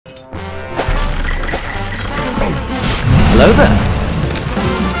Hello there.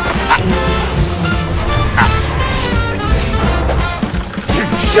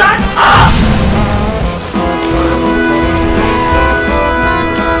 Shut up!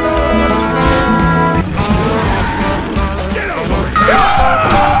 Get over here!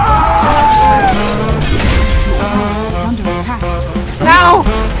 It's under attack. Now!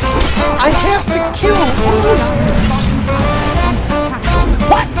 I have to kill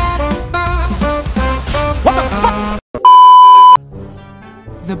What? What the fuck?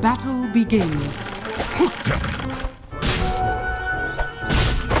 The battle begins.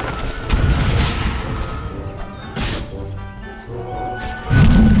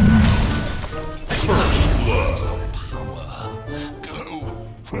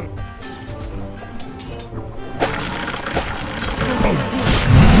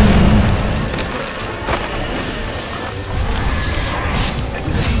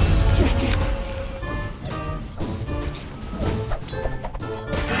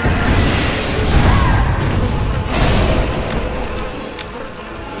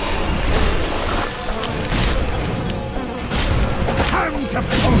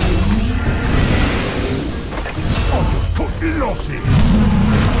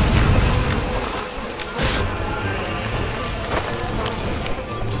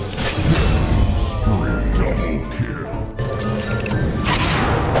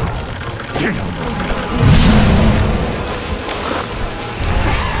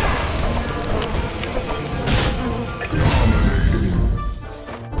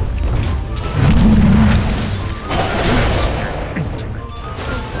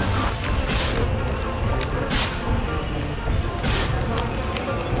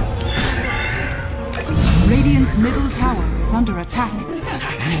 Radiant's middle tower is under attack.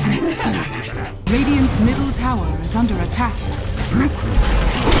 Radiant's middle tower is under attack.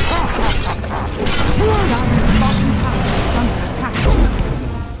 Dire's bottom tower is under attack.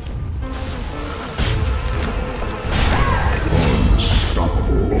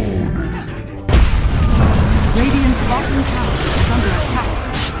 Radiant's bottom tower is under attack.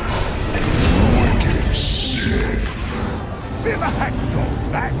 Wicked sick. Be the heck of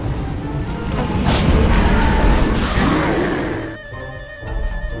that!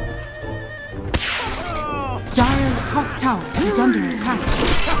 Dire's top tower is under attack.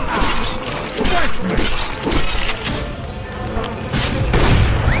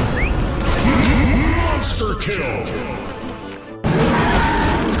 Monster kill!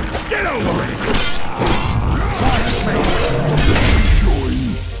 Get over it!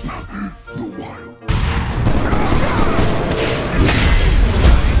 Enjoying the wild.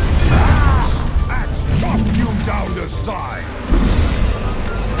 Axe chop you down the side!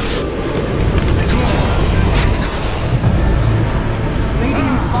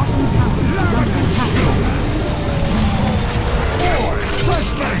 Radiant's bottom tower is under attack.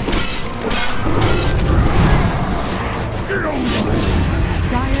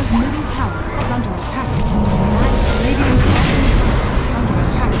 Dire's middle tower is under attack. Radiant's bottom tower is under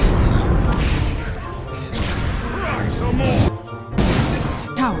attack.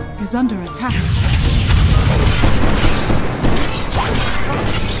 Tower is under attack.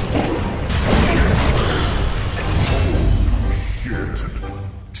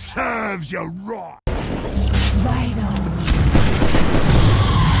 Serve you right! Right on.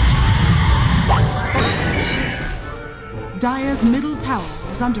 Dire's middle tower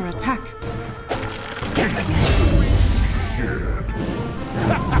is under attack.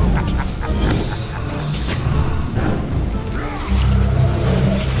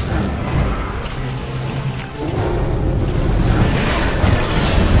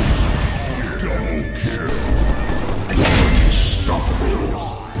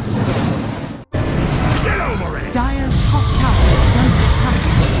 Dire's top tower is under attack.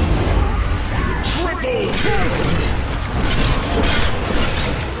 Triple kill!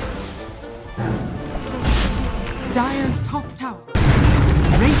 Dire's top tower.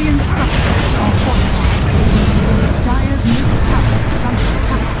 Radiant structures are fortified. Dire's middle tower is under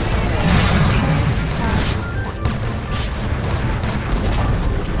attack.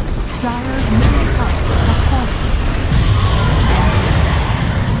 Dire's middle tower has fallen.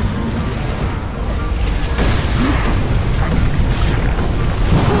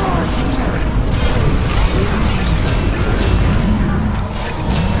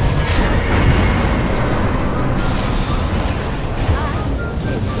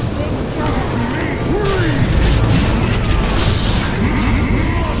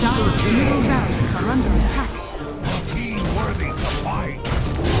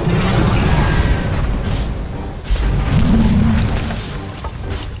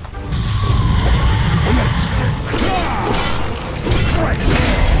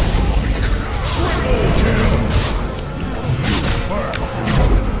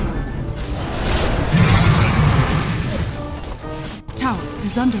 tower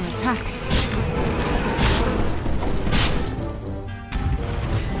is under attack.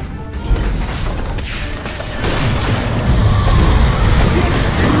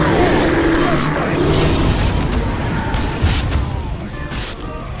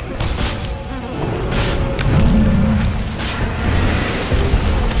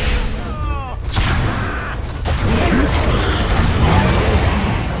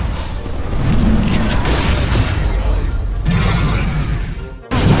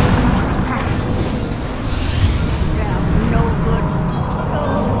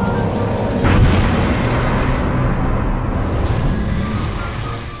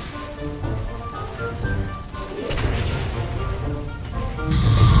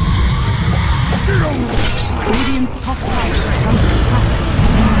 Radiant's top tower is under attack.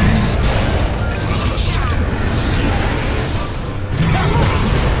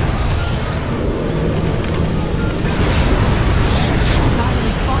 Dire's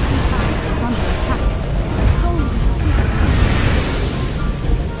bottom tower is under attack.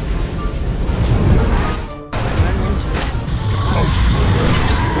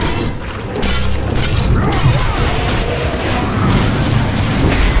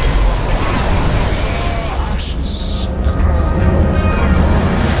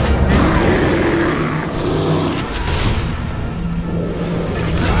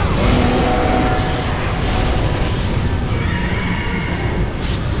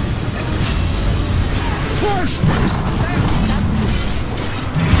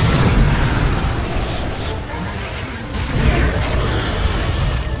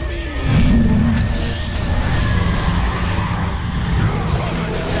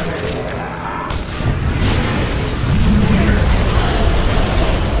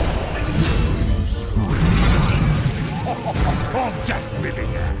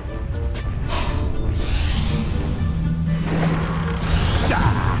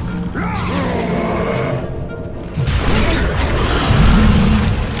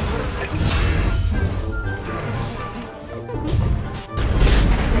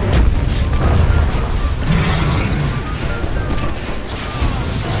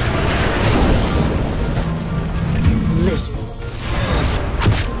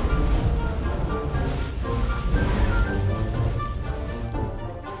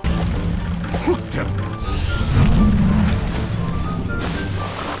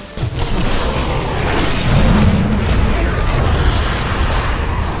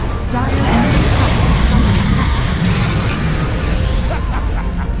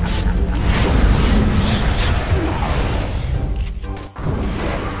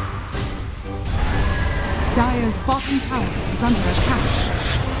 Dire's bottom tower is under attack.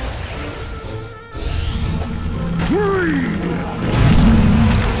 Free!